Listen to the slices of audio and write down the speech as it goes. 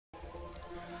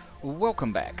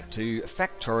Welcome back to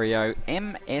Factorio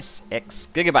MSX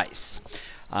Gigabase,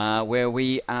 where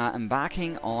we are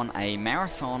embarking on a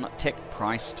marathon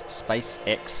tech-priced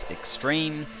SpaceX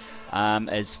Extreme.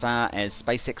 As far as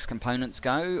SpaceX components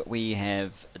go, we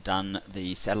have done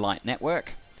the satellite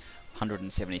network.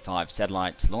 175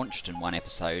 satellites launched in one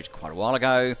episode quite a while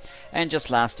ago, and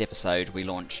just last episode we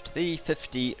launched the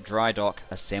 50 Drydock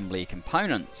assembly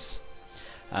components.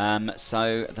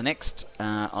 So the next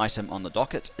item on the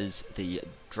docket is the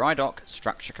Drydock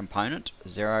structure component,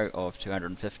 0 of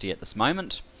 250 at this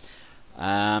moment.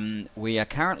 We are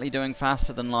currently doing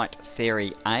faster than light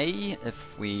theory A.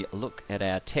 If we look at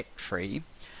our tech tree,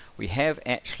 we have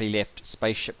actually left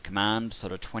spaceship command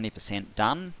sort of 20%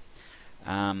 done,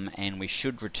 and we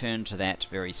should return to that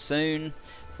very soon.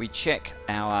 If we check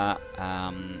our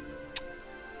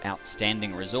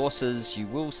outstanding resources, you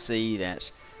will see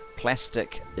that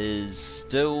plastic is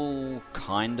still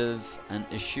kind of an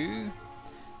issue,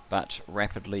 but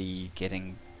rapidly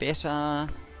getting better.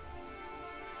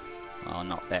 Well,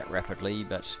 not that rapidly,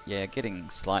 but yeah,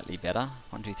 getting slightly better.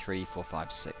 1, 2, 3, 4,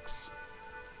 5, 6.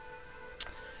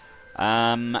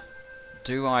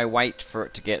 Do I wait for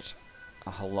it to get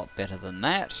a whole lot better than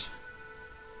that?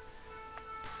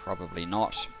 Probably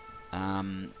not.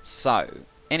 So,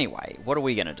 anyway, what are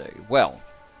we going to do? Well,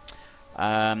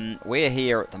 we're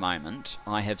here at the moment.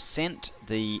 I have sent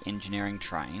the engineering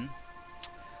train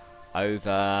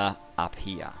over up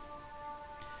here,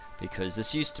 because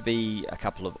this used to be a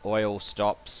couple of oil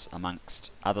stops amongst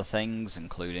other things,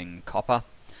 including copper.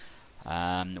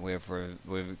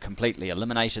 We've completely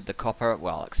eliminated the copper,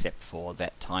 well, except for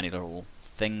that tiny little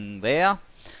thing there.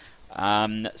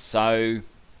 So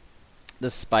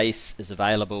this space is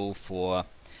available for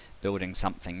building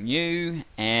something new,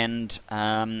 and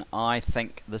I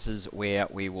think this is where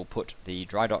we will put the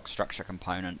Drydock structure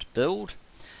component build.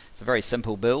 It's a very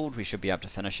simple build. We should be able to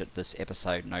finish it this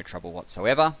episode, no trouble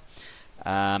whatsoever.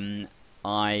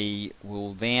 I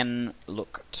will then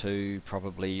look to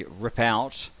probably rip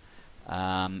out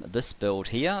this build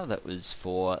here that was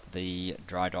for the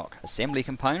Drydock assembly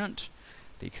component,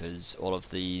 because all of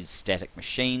these static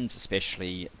machines,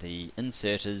 especially the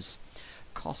inserters,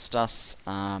 cost us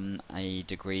a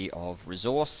degree of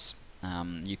resource,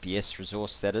 UPS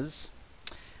resource that is.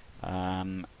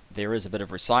 There is a bit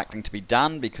of recycling to be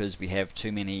done because we have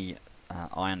too many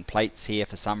iron plates here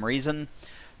for some reason.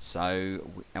 So,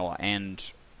 and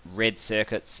red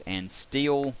circuits and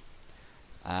steel.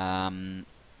 I'm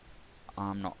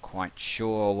not quite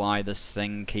sure why this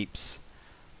thing keeps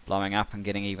blowing up and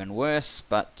getting even worse,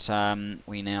 but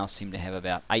we now seem to have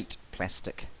about 8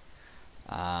 plastic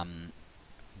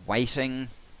waiting,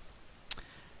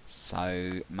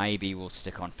 so maybe we'll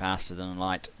stick on faster than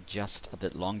light just a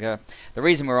bit longer. The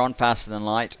reason we're on faster than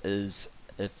light is,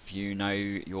 if you know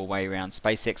your way around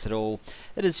SpaceX at all,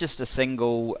 it is just a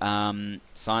single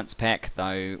science pack,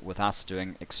 though with us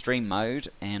doing extreme mode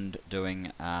and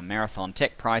doing marathon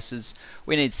tech prices,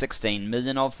 we need 16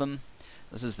 million of them.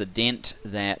 This is the dent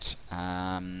that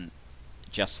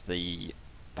just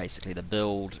basically the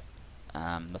build,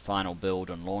 the final build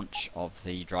and launch of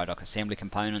the Drydock assembly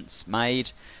components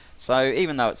made. So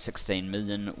even though it's 16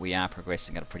 million, we are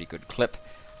progressing at a pretty good clip.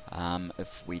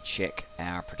 If we check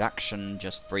our production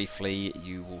just briefly,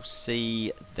 you will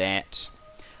see that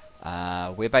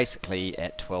we're basically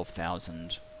at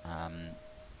 12,000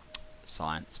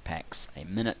 science packs a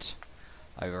minute.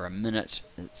 Over a minute,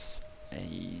 it's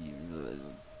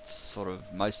sort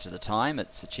of most of the time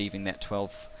it's achieving that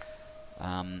 12.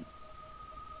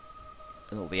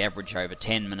 Well, the average over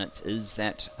 10 minutes is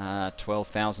that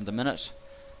 12,000 a minute.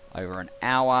 Over an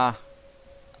hour,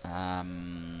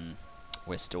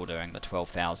 we're still doing the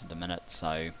 12,000 a minute,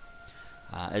 so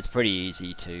it's pretty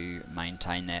easy to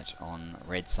maintain that on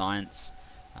Red Science,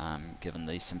 given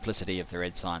the simplicity of the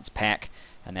Red Science pack,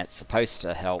 and that's supposed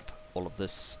to help all of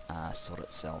this sort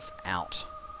itself out.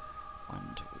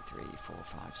 1, 2, 3, 4,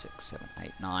 5, 6, 7,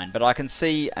 8, 9. But I can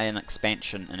see an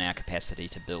expansion in our capacity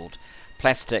to build.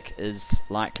 Plastic is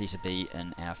likely to be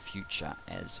in our future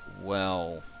as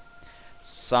well.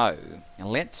 So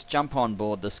let's jump on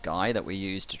board this guy that we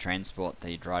use to transport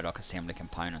the Drydock assembly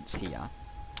components here,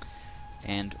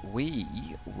 and we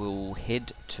will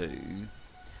head to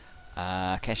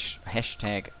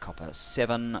hashtag copper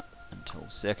 7 until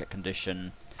circuit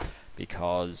condition,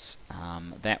 because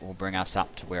that will bring us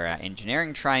up to where our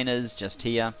engineering train is, just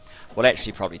here. We'll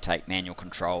actually probably take manual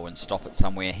control and stop it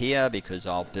somewhere here, because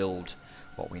I'll build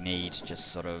what we need just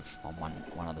sort of on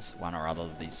one or other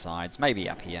of these sides, maybe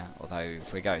up here, although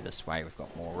if we go this way we've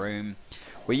got more room.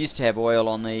 We used to have oil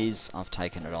on these. I've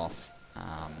taken it off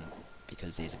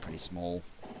because these are pretty small.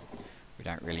 We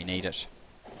don't really need it.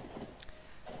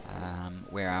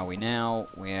 Where are we now?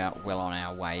 We're well on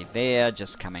our way there,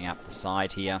 just coming up the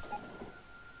side here.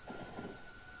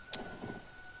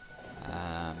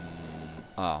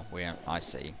 I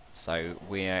see. So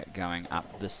we're going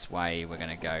up this way, we're going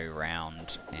to go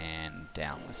round and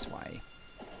down this way.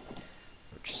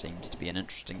 Which seems to be an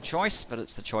interesting choice, but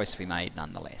it's the choice we made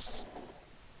nonetheless.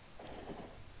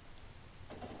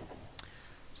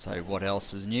 So what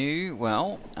else is new?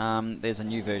 Well, there's a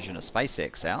new version of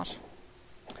SpaceX out.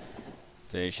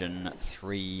 Version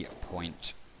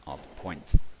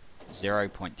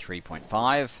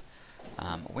 0.3.5.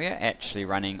 We're actually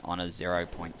running on a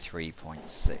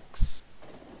 0.3.6.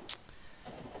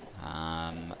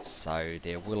 So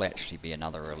there will actually be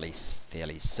another release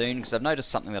fairly soon, because I've noticed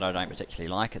something that I don't particularly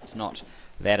like. It's not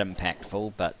that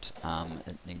impactful, but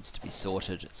it needs to be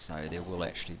sorted, so there will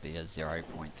actually be a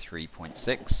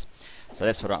 0.3.6. So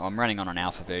that's what I'm running on, an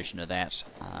alpha version of that.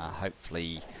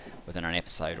 Hopefully within an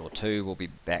episode or two we'll be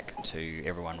back to,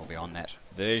 everyone will be on that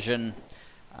version.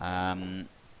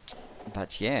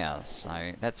 But yeah,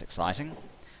 so that's exciting.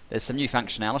 There's some new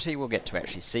functionality. We'll get to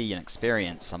actually see and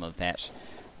experience some of that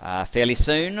fairly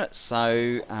soon,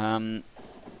 so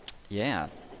yeah,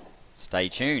 stay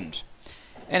tuned.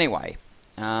 Anyway,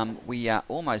 we are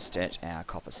almost at our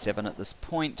copper 7 at this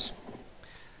point.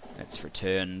 Let's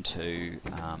return to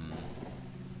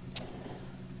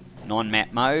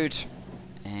non-map mode,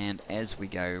 and as we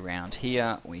go around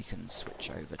here we can switch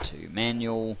over to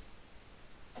manual.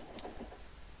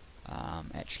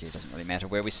 Actually, it doesn't really matter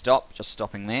where we stop, just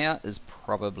stopping there is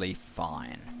probably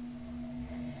fine.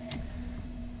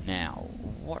 Now,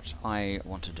 what I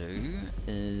want to do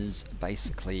is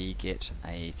basically get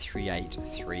a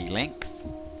 383 length,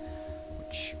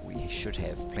 which we should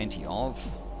have plenty of.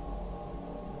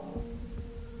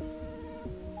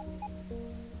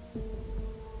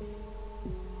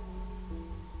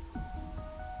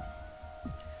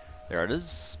 There it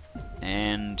is,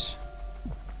 and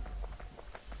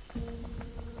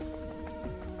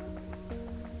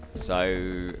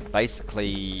so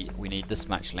basically we need this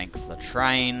much length for the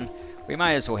train. We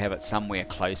may as well have it somewhere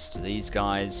close to these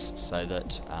guys so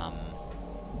that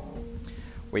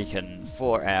we can,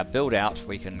 for our build out,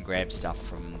 we can grab stuff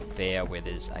from there where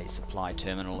there's a supply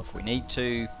terminal if we need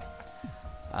to.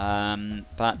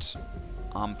 But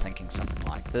I'm thinking something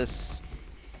like this.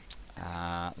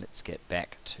 Let's get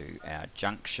back to our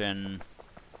junction.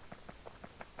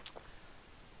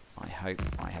 I hope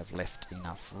I have left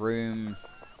enough room.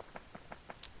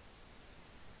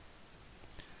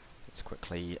 Let's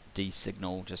quickly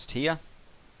designal just here.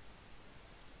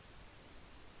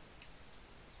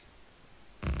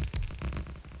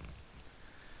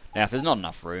 Now if there's not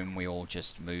enough room, we all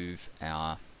just move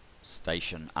our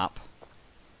station up.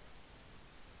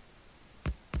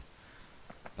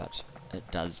 But it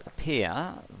does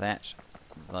appear that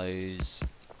those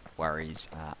worries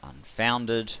are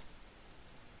unfounded.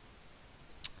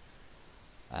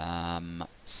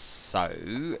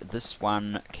 So this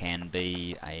one can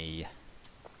be a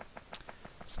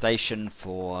station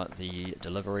for the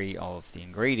delivery of the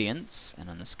ingredients, and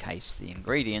in this case the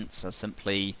ingredients are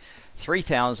simply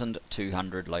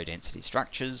 3,200 low density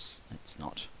structures. It's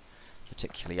not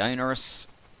particularly onerous.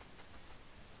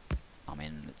 I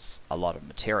mean, it's a lot of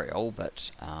material,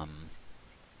 but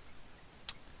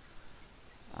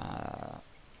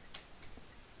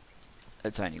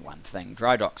it's only one thing.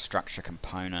 Drydock structure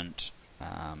component,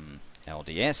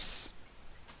 LDS.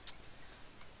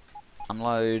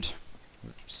 Unload.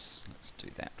 Oops, let's do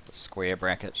that with a square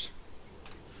bracket.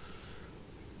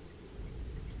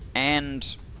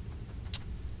 And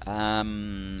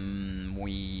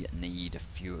we need a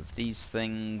few of these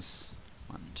things.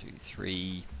 1, 2,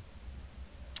 3.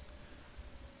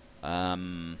 I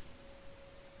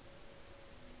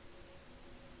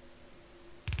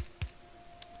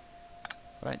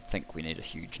don't think we need a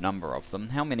huge number of them.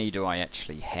 How many do I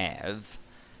actually have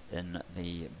in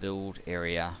the build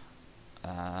area?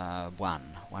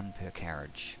 One per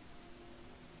carriage.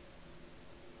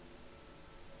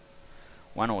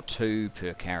 1 or 2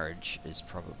 per carriage is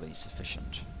probably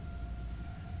sufficient.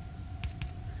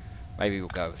 Maybe we'll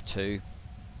go with 2.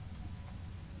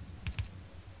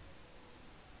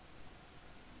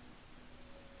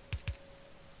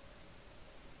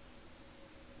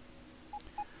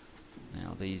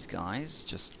 Now these guys,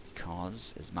 just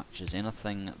because as much as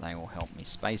anything they will help me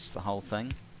space the whole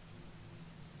thing.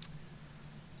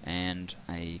 And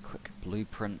a quick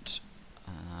blueprint.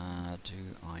 Do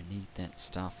I need that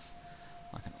stuff?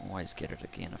 I can always get it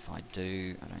again if I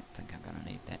do. I don't think I'm going to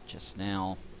need that just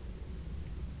now.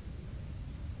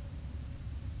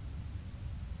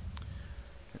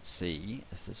 Let's see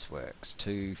if this works.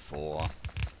 2, 4,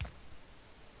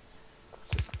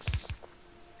 6,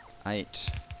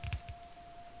 8.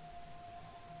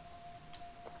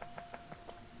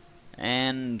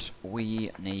 And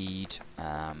we need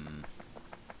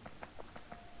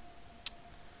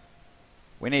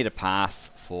a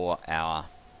path for our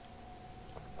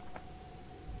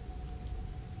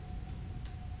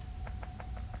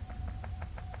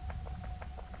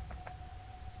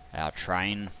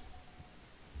train.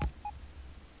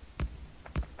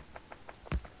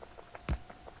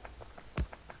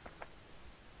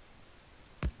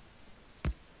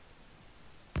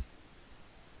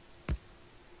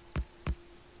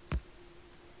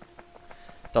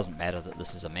 Doesn't matter that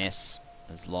this is a mess,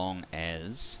 as long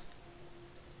as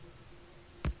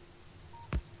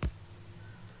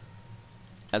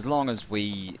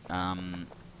we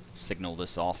signal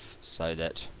this off so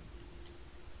that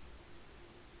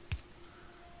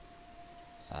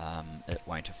it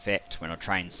won't affect, when a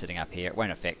train's sitting up here, it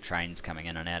won't affect trains coming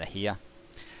in and out of here.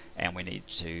 And we need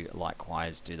to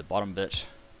likewise do the bottom bit.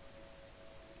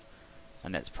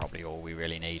 And that's probably all we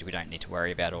really need. We don't need to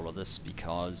worry about all of this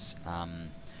because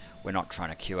we're not trying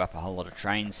to queue up a whole lot of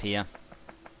trains here.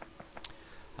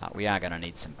 We are going to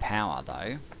need some power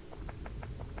though.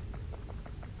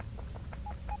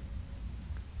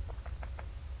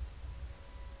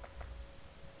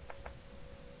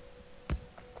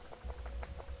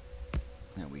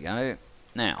 There we go.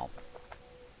 Now,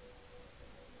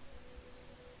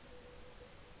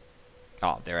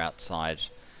 oh, they're outside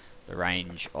the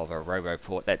range of a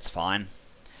roboport. That's fine.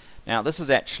 Now, this is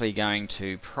actually going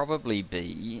to probably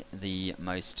be the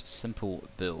most simple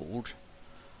build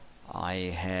I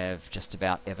have just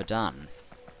about ever done.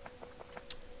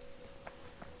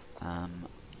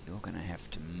 You're going to have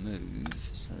to move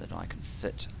so that I can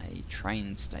fit a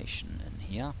train station in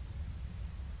here.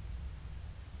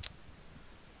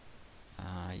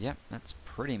 Yep, that's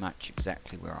pretty much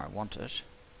exactly where I want it.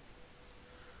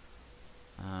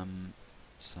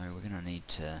 So we're going to need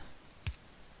to...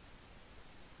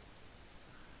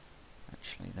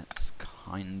 Actually, that's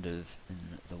kind of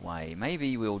in the way.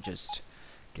 Maybe we'll just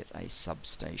get a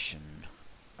substation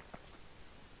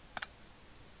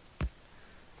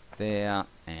there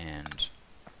and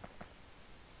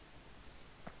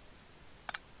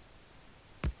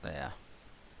there.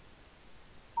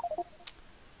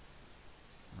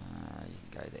 You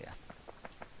can go there.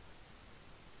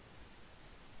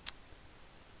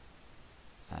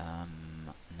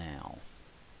 Now,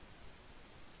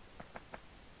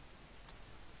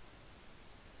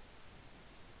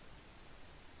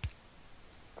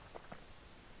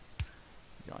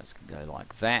 you guys can go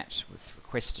like that with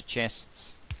requester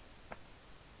chests.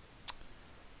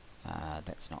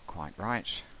 That's not quite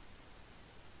right.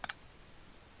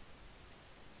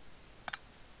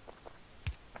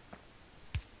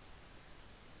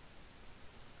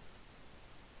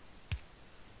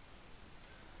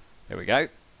 There we go.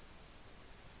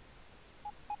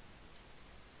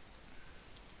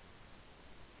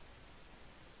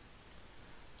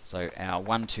 So our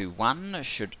 121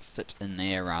 should fit in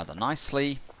there rather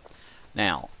nicely.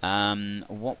 Now,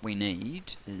 what we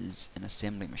need is an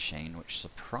assembly machine, which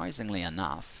surprisingly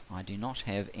enough, I do not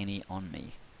have any on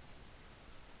me.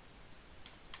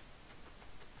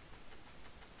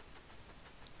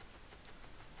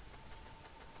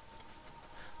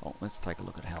 Well, let's take a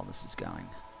look at how this is going.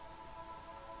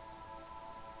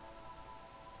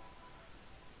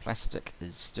 Plastic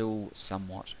is still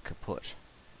somewhat kaput.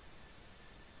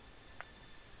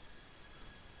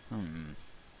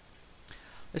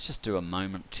 Let's just do a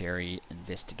momentary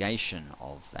investigation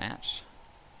of that.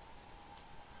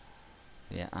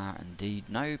 There are indeed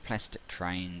no plastic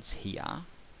trains here.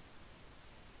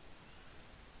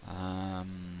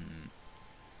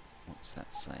 What's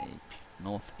that say?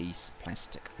 Northeast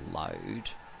plastic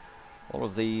load. All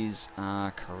of these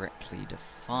are correctly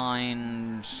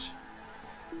defined.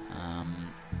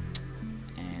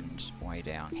 And way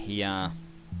down here,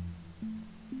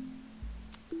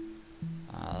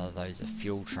 those are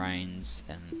fuel trains,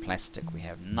 and plastic we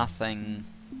have nothing,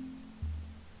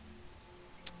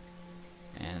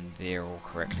 and they're all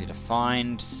correctly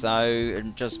defined, so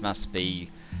it just must be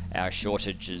our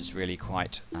shortage is really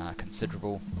quite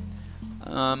considerable.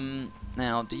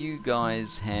 Now, do you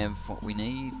guys have what we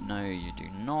need? No, you do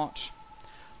not.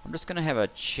 I'm just going to have a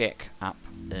check up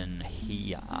in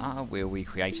here where we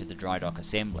created the Drydock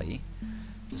assembly,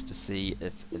 just to see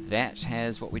if that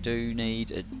has what we do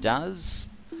need. It does.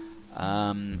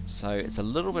 So it's a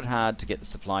little bit hard to get the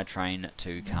supply train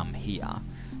to come here,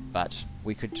 but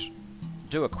we could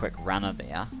do a quick runner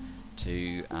there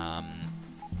to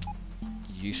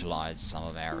utilize some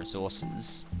of our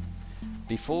resources.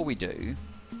 Before we do,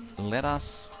 let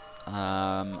us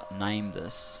name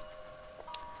this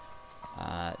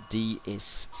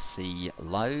DSC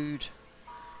load.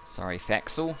 Sorry,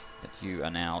 Faxel, but you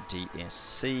are now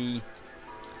DSC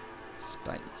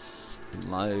space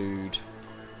load.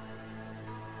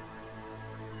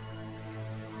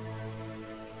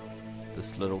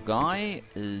 This little guy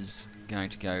is going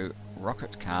to go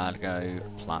rocket cargo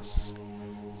plus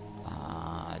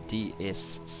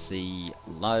DSC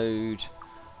load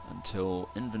until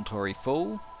inventory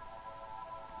full.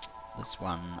 This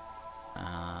one,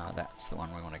 that's the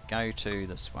one we want to go to.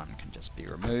 This one can just be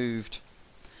removed.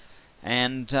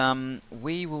 And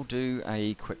we will do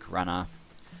a quick runner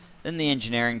in the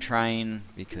engineering train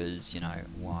because, you know,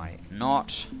 why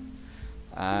not?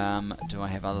 Do I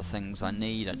have other things I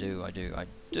need? I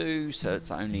do. So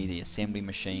it's only the assembly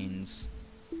machines.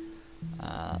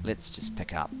 Let's just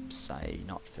pick up, say,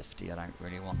 not 50. I don't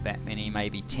really want that many.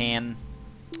 Maybe 10.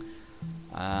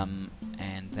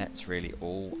 And that's really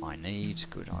all I need.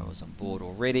 Good, I was on board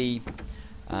already.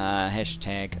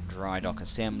 Hashtag Drydock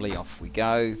assembly. Off we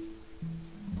go.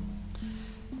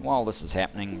 While this is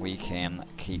happening, we can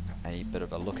keep a bit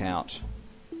of a lookout.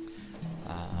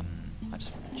 I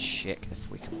just want to check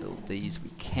if we can build these. We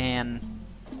can.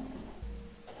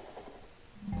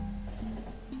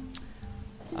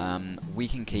 We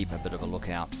can keep a bit of a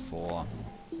lookout for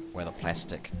where the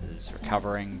plastic is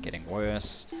recovering, getting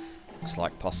worse. Looks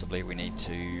like possibly we need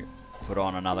to put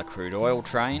on another crude oil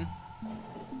train.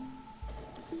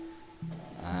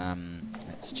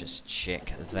 Let's just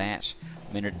check that.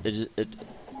 I mean,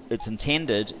 it's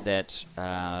intended that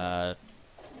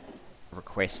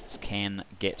requests can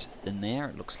get in there.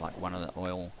 It looks like one of the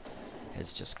oil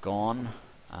has just gone.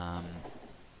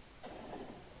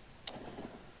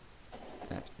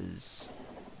 That is,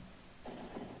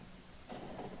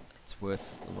 it's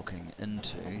worth looking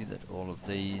into, that all of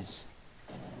these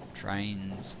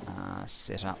trains are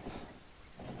set up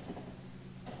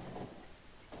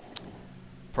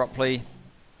properly,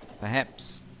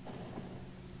 perhaps.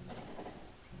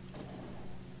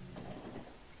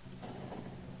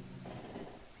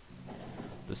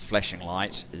 This flashing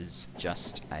light is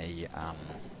just a,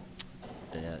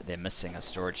 they're missing a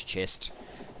storage chest.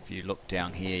 If you look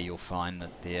down here, you'll find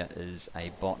that there is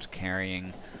a bot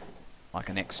carrying like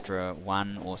an extra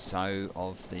one or so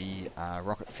of the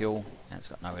rocket fuel, and it's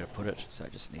got nowhere to put it, so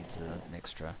it just needs an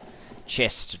extra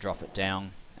chest to drop it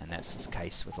down, and that's the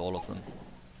case with all of them.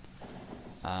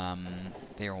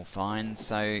 They're all fine,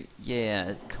 so yeah,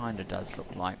 it kind of does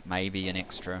look like maybe an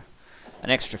extra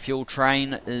fuel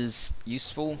train is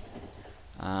useful.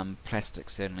 Plastic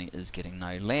certainly is getting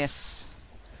no less.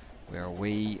 Where are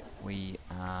we? We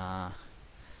are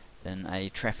in a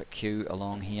traffic queue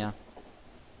along here.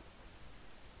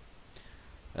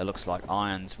 It looks like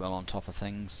iron's well on top of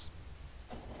things.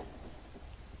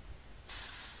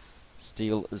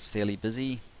 Steel is fairly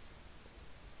busy.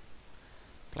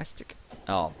 Plastic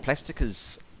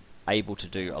is able to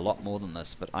do a lot more than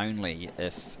this, but only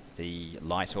if the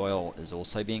light oil is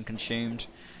also being consumed,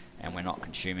 and we're not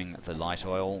consuming the light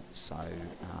oil, so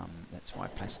that's why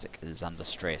plastic is under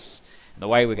stress. And the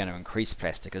way we're going to increase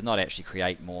plastic is not actually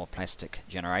create more plastic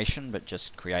generation, but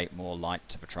just create more light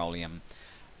to petroleum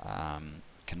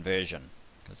conversion,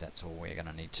 because that's all we're going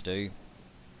to need to do.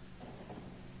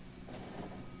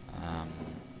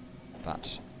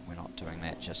 But we're not doing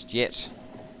that just yet.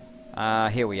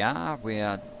 Here we are,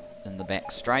 we're in the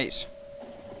back straight.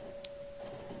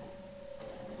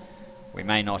 We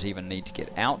may not even need to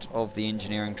get out of the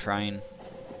engineering train.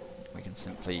 We can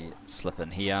simply slip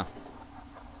in here,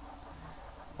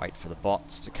 wait for the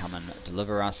bots to come and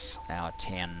deliver us our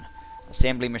 10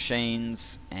 assembly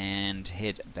machines, and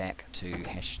head back to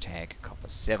hashtag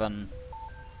copper7.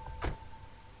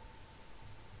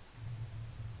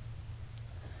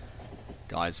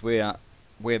 Guys, we're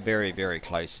very, very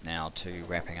close now to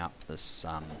wrapping up this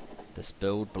this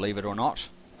build, believe it or not.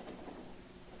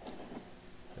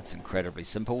 It's incredibly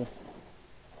simple.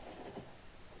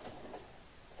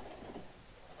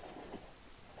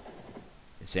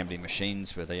 Assembly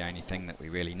machines were the only thing that we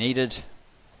really needed.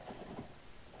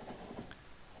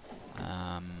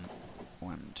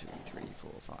 1, 2, 3,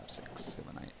 4, 5, 6,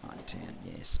 7, 8, 9, 10.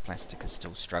 Yes, plastic is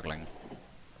still struggling.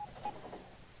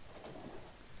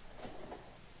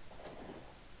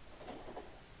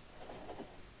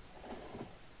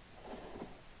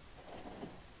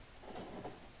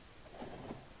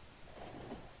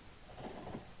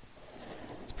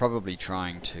 Probably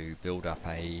trying to build up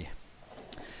a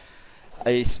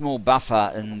small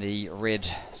buffer in the red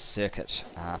circuit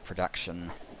production.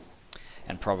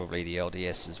 and probably the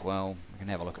LDS as well. We can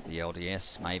have a look at the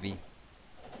LDS maybe,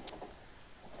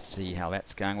 see how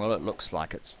that's going. Well, it looks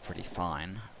like it's pretty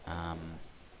fine. How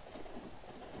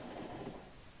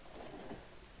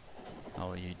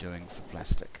are you doing for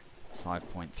plastic?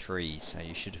 5.3, so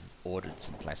you should have ordered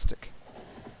some plastic.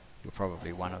 You're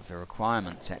probably one of the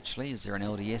requirements actually. Is there an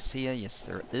LDS here? Yes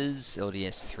there is.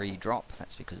 LDS 3 drop,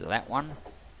 that's because of that one.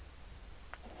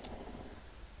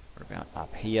 What about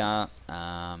up here?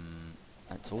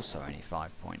 It's also only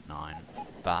 5.9,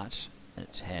 but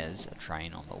it has a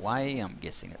train on the way. I'm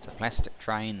guessing it's a plastic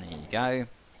train. There you go.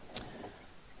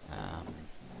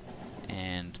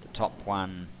 And the top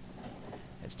one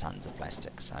has tons of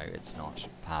plastic, so it's not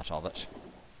part of it.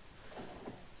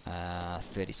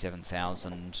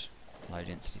 37,000 low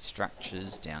density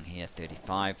structures. Down here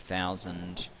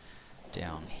 35,000.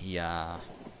 Down here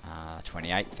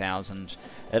 28,000.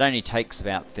 It only takes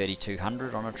about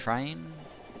 3,200 on a train,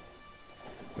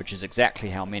 which is exactly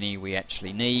how many we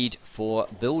actually need for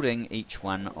building each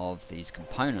one of these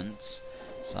components.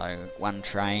 So one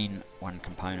train, one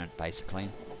component basically.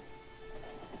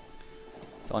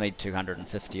 So I need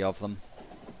 250 of them.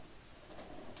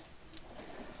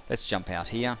 Let's jump out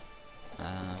here.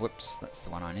 Whoops, that's the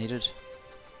one I needed.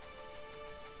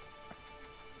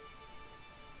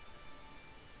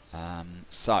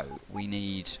 So we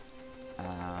need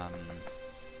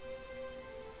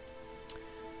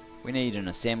an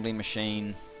assembly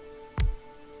machine.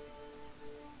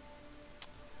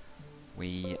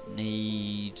 We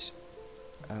need...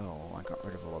 oh, I got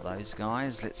rid of all of those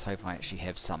guys. Let's hope I actually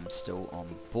have some still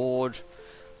on board,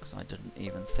 because I didn't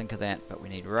even think of that. But we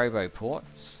need robo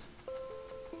ports.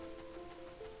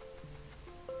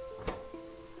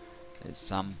 There's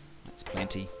some, that's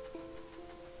plenty.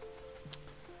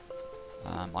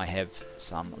 I have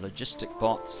some logistic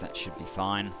bots, that should be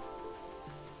fine.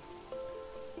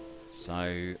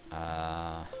 So,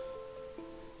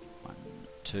 1,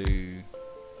 2, 1,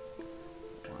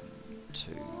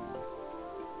 2.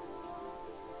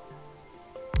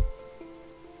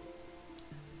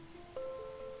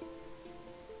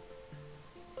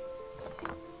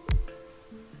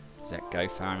 Does that go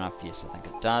far enough? Yes, I think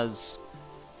it does.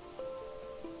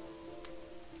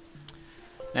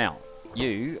 Now,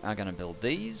 you are going to build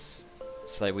these.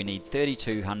 So we need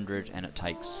 3,200 and it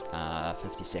takes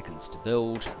 50 seconds to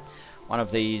build. One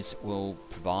of these will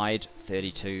provide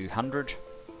 3,200.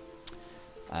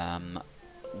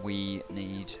 We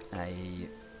need a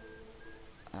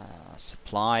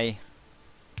supply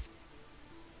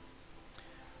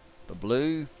for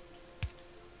blue,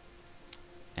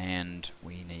 and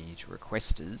we need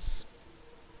requesters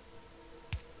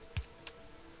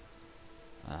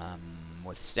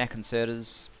with stack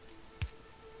inserters.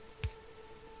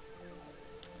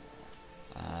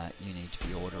 You need to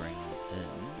be ordering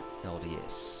in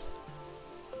LDS.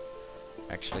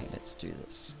 Actually, let's do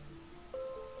this.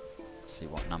 See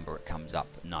what number it comes up.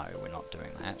 No, we're not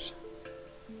doing that.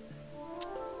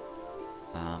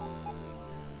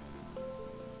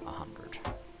 100.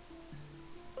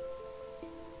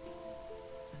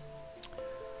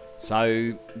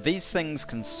 So these things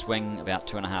can swing about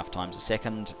 2.5 times a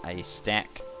second. A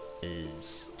stack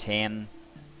is 10.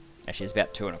 Actually, it's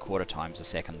about 2.25 times a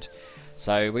second.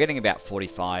 So we're getting about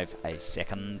 45 a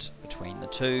second between the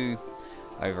two.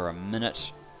 Over a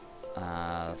minute,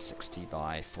 60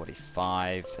 by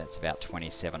 45, that's about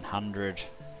 2,700.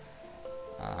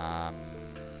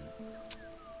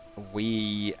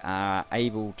 We are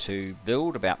able to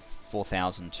build about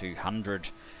 4,200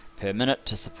 per minute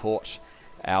to support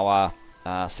our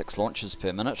 6 launches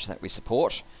per minute that we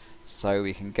support. So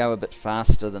we can go a bit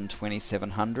faster than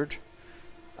 2,700.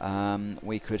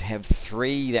 We could have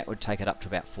 3, that would take it up to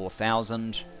about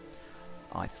 4,000.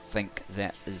 I think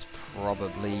that is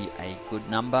probably a good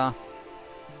number.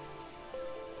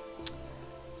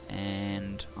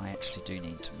 And I actually do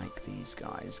need to make these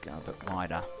guys go a bit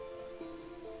wider.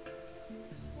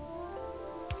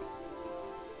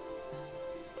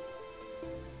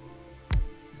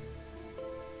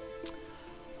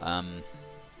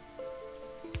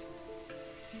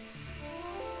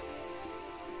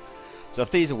 So if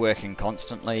these are working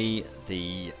constantly,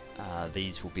 these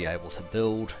will be able to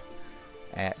build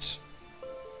at,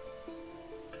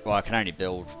 well, I can only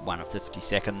build one of 50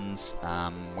 seconds.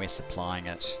 We're supplying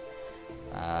it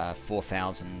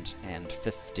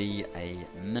 4,050 a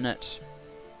minute.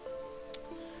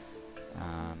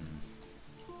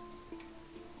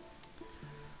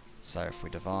 So if we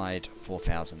divide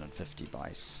 4,050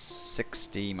 by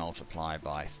 60, multiply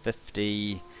by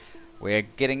 50, we're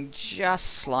getting just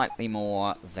slightly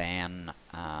more than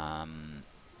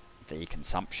the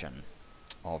consumption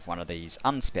of one of these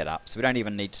unsped up. So we don't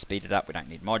even need to speed it up. We don't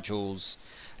need modules.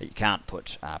 You can't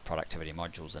put productivity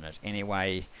modules in it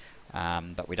anyway,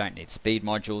 but we don't need speed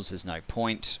modules. There's no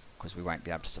point because we won't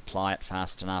be able to supply it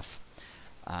fast enough.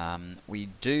 We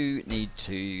do need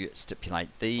to stipulate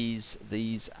these.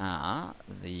 These are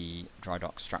the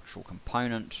Drydock structural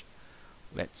component.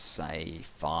 Let's say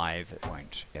 5. It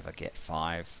won't ever get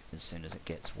 5. As soon as it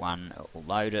gets 1, it will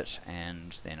load it,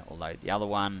 and then it will load the other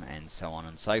one, and so on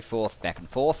and so forth, back and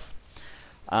forth.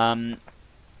 The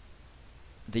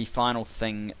final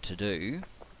thing to do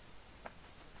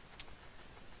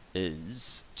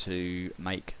is to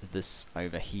make this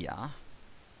over here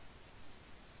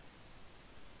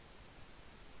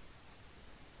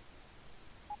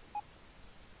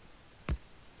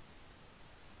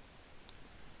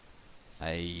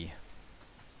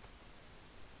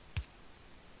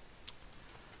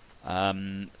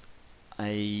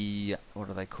what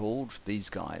are they called? These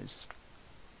guys.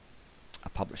 A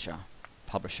publisher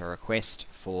request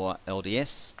for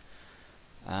LDS.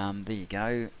 There you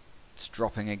go. It's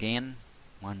dropping again.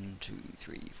 1, 2,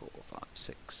 3, 4, 5,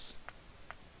 6.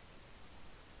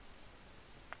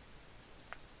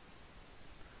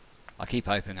 I keep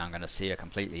hoping I'm going to see a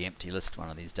completely empty list one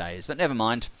of these days, but never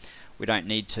mind. We don't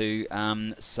need to.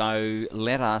 So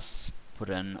let us put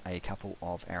in a couple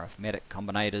of arithmetic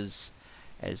combinators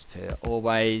as per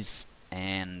always,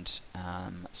 and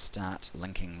start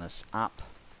linking this up.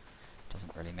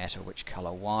 Doesn't really matter which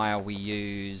color wire we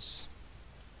use.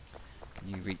 Can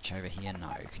you reach over here?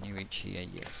 No. Can you reach here?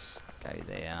 Yes. Go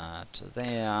there, to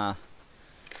there,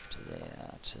 to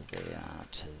there, to there,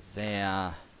 to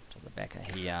there, to the back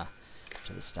of here,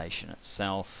 to the station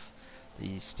itself.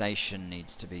 The station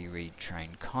needs to be read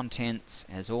train contents,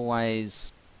 as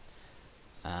always.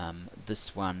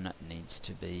 This one needs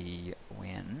to be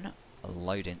when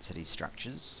low density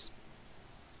structures.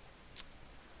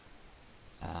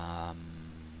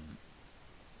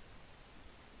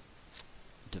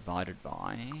 Divided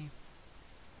by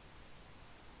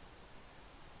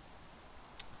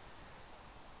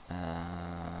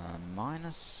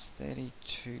minus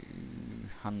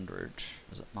 3200.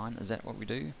 Is it mine? Is that what we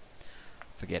do?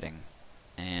 Forgetting.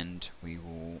 And we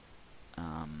will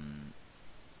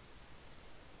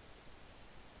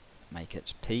make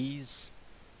it P's.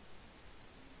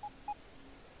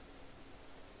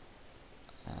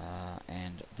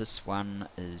 And this one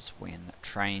is when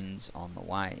trains on the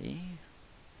way.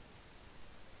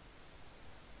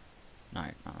 No,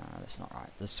 that's not right.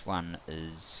 This one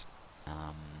is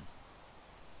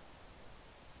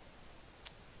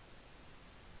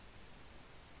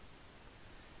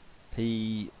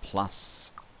P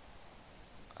plus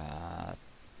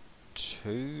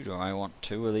 2. Do I want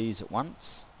 2 of these at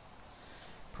once?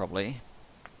 Probably.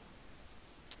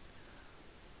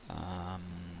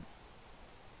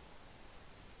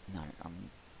 No, I'm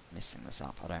messing this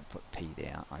up. I don't put P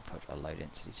there. I put a low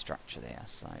density structure there.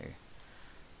 So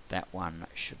that one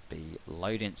should be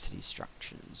low density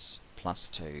structures plus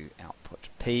 2 output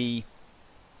P.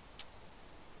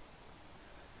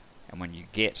 And when you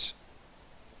get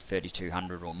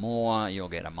 3200 or more, you'll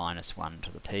get a minus 1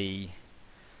 to the P.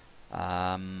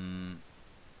 I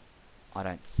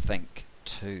don't think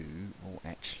 2 will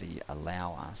actually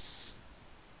allow us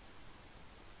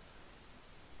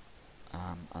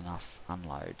enough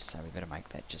unload, so we better make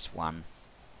that just 1.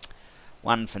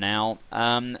 1 for now.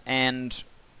 And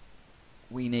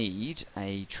we need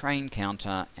a train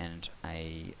counter and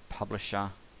a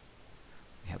publisher.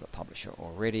 We have a publisher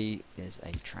already. There's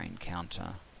a train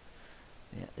counter.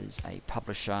 There is a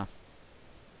publisher.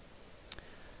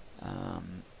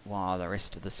 Wire the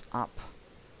rest of this up.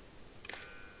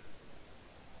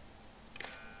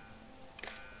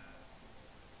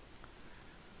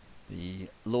 The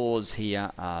laws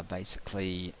here are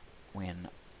basically when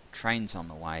trains on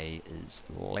the way is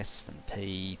less than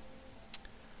P,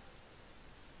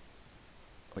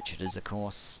 which it is of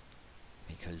course,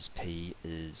 because P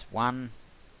is 1.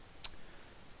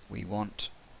 We want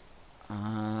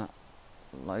low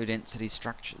density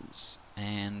structures,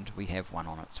 and we have 1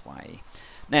 on its way.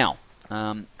 Now,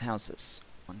 how's this?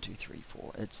 1, 2, 3,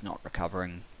 4. It's not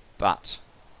recovering, but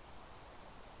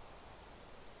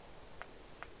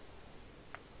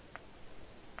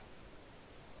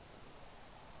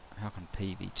how can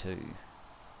P be 2?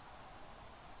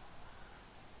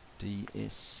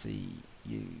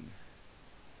 DSCU.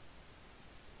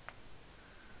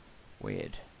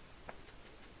 Weird.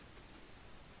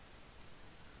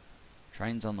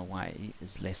 Trains on the way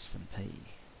is less than P.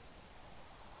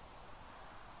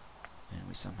 And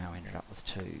we somehow ended up with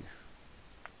 2.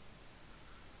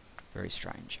 Very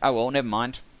strange. Oh well, never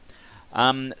mind.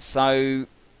 So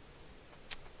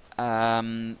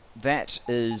that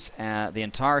is the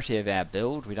entirety of our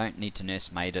build. We don't need to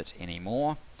nursemaid it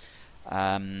anymore.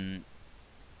 I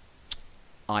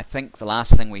think the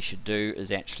last thing we should do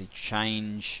is actually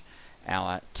change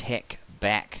our tech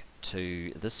back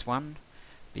to this one,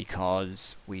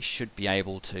 because we should be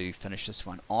able to finish this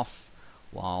one off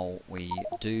while we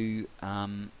do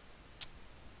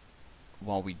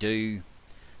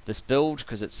this build,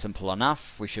 because it's simple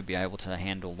enough. We should be able to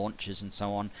handle launches and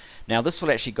so on. Now this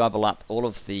will actually gobble up all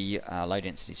of the low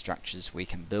density structures we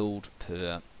can build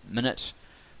per minute,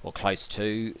 or close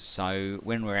to, so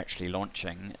when we're actually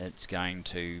launching it's going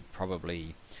to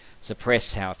probably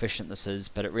suppress how efficient this is,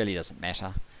 but it really doesn't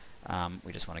matter.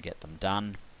 We just want to get them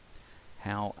done.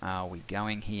 How are we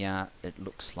going here? It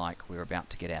looks like we're about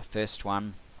to get our first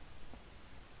one.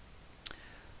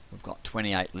 We've got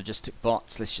 28 logistic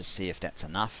bots. Let's just see if that's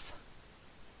enough.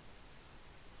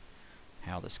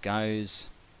 How this goes.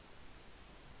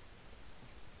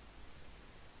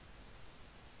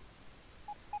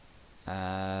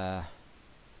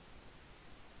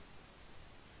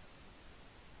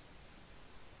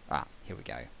 Here we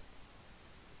go.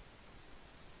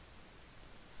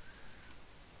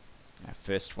 Our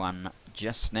first one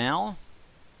just now.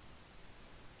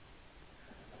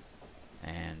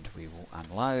 And we will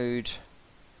unload.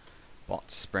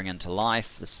 Bots spring into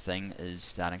life. This thing is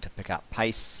starting to pick up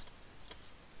pace.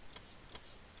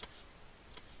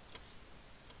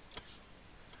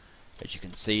 As you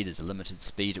can see, there's a limited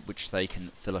speed at which they can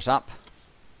fill it up.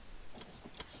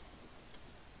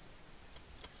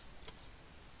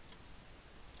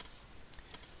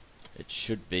 It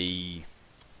should be...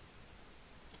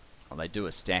 well, they do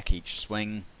a stack each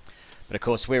swing. But of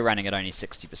course we're running at only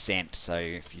 60%, so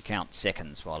if you count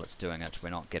seconds while it's doing it, we're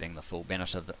not getting the full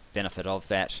benefit of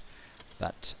that.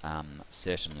 But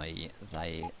certainly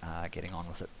they are getting on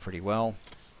with it pretty well.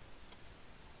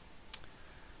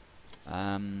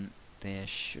 There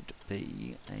should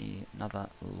be another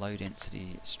low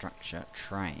density structure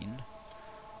train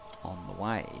on the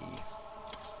way.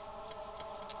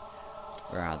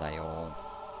 Where are they all?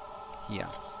 Here.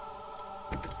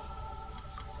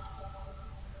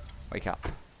 Wake up.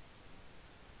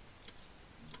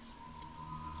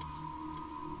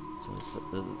 So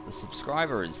the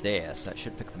subscriber is there, so it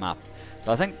should pick them up.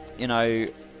 So I think, you know,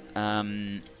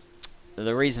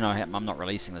 the reason I'm not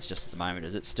releasing this just at the moment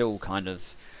is it's still kind of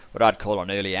what I'd call an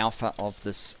early alpha of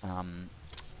this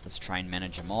this train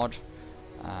manager mod.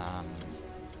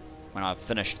 When I've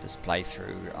finished this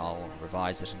playthrough, I'll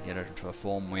revise it and get it into a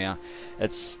form where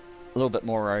it's a little bit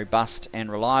more robust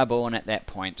and reliable, and at that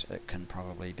point it can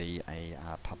probably be a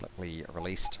publicly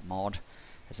released mod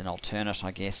as an alternate,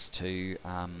 I guess, to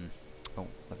oh,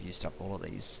 I've used up all of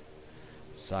these.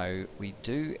 So we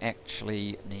do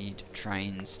actually need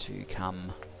trains to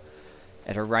come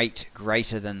at a rate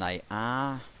greater than they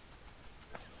are.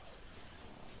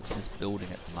 This is building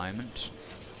at the moment.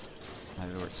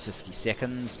 Over it's 50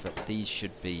 seconds, but these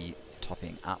should be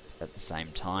topping up at the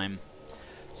same time.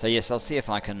 So yes, I'll see if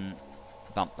I can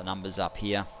bump the numbers up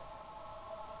here.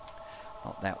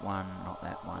 Not that one, not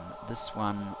that one. This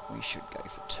one we should go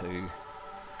for 2.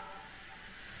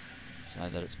 So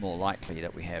that it's more likely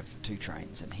that we have 2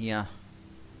 trains in here.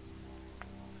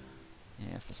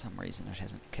 Yeah, for some reason it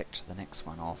hasn't kicked the next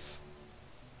one off.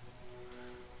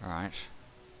 Alright.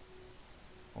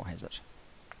 Or has it?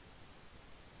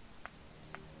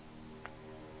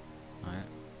 No.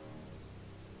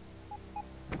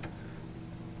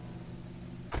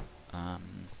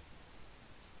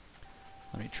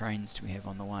 How many trains do we have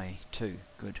on the way? 2.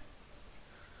 Good.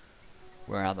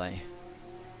 Where are they?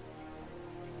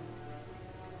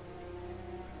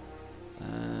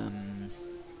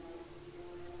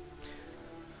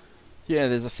 Yeah,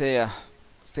 there's a fair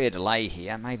delay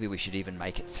here. Maybe we should even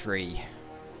make it 3.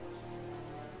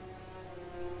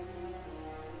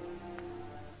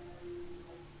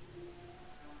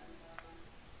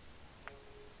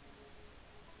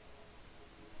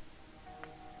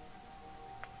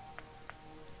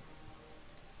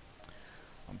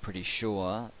 I'm pretty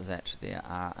sure that there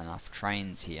are enough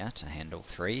trains here to handle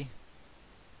 3.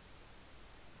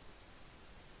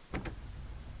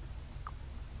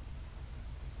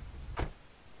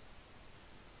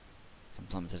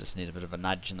 Sometimes I just need a bit of a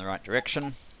nudge in the right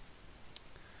direction.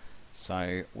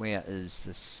 So where is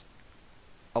this?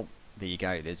 Oh, there you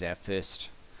go. There's our first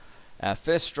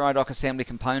Drydock assembly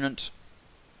component,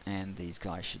 and these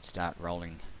guys should start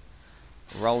rolling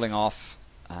off.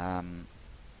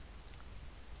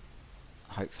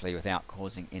 Hopefully without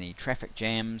causing any traffic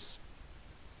jams.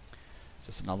 Is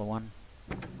this another one?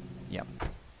 Yep.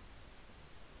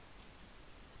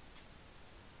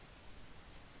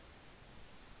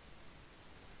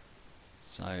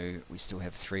 So we still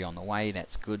have 3 on the way.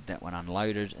 That's good. That one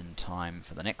unloaded in time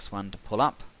for the next one to pull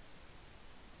up.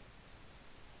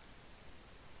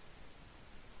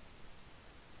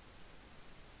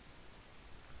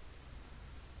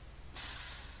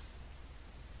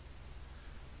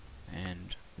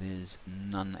 And there's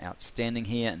none outstanding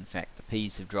here. In fact, the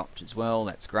P's have dropped as well.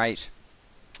 That's great.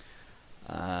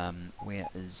 Where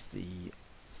is the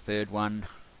third one?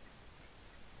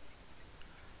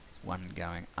 There's one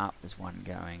going up. There's one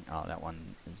going... Oh, that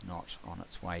one is not on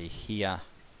its way here.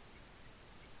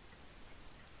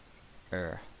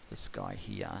 This guy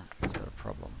here has got a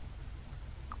problem.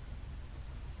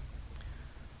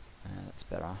 That's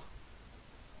better.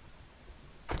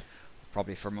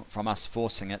 Probably from us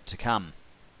forcing it to come.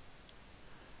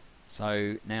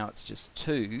 So now it's just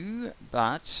 2,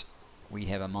 but we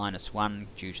have a -1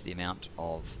 due to the amount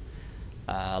of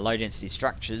low density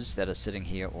structures that are sitting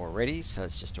here already. So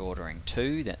it's just ordering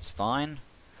 2. That's fine.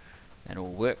 That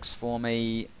all works for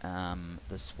me.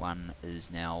 This one is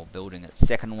now building its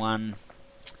second one.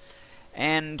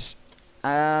 And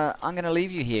I'm going to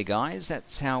leave you here, guys.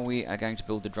 That's how we are going to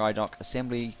build the Drydock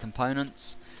assembly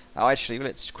components. Oh, actually,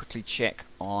 let's quickly check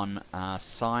on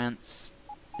science.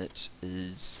 It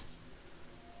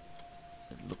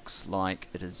looks like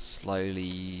it is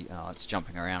slowly... Oh, it's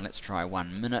jumping around. Let's try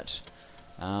 1 minute.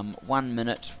 1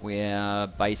 minute, we're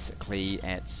basically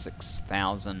at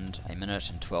 6,000 a minute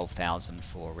and 12,000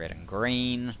 for red and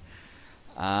green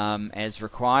as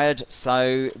required.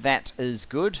 So that is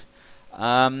good.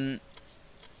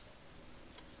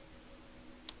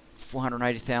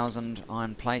 480,000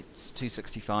 iron plates,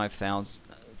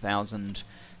 265,000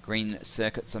 green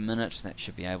circuits a minute. That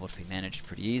should be able to be managed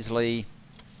pretty easily.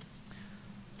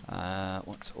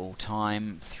 What's all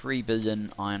time? 3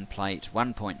 billion iron plate,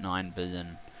 1.9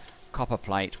 billion copper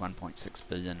plate, 1.6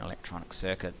 billion electronic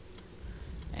circuit,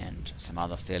 and some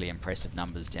other fairly impressive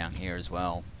numbers down here as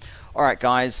well. Alright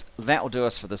guys, that will do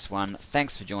us for this one.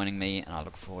 Thanks for joining me, and I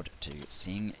look forward to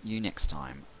seeing you next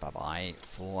time. Bye bye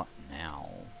for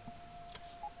now.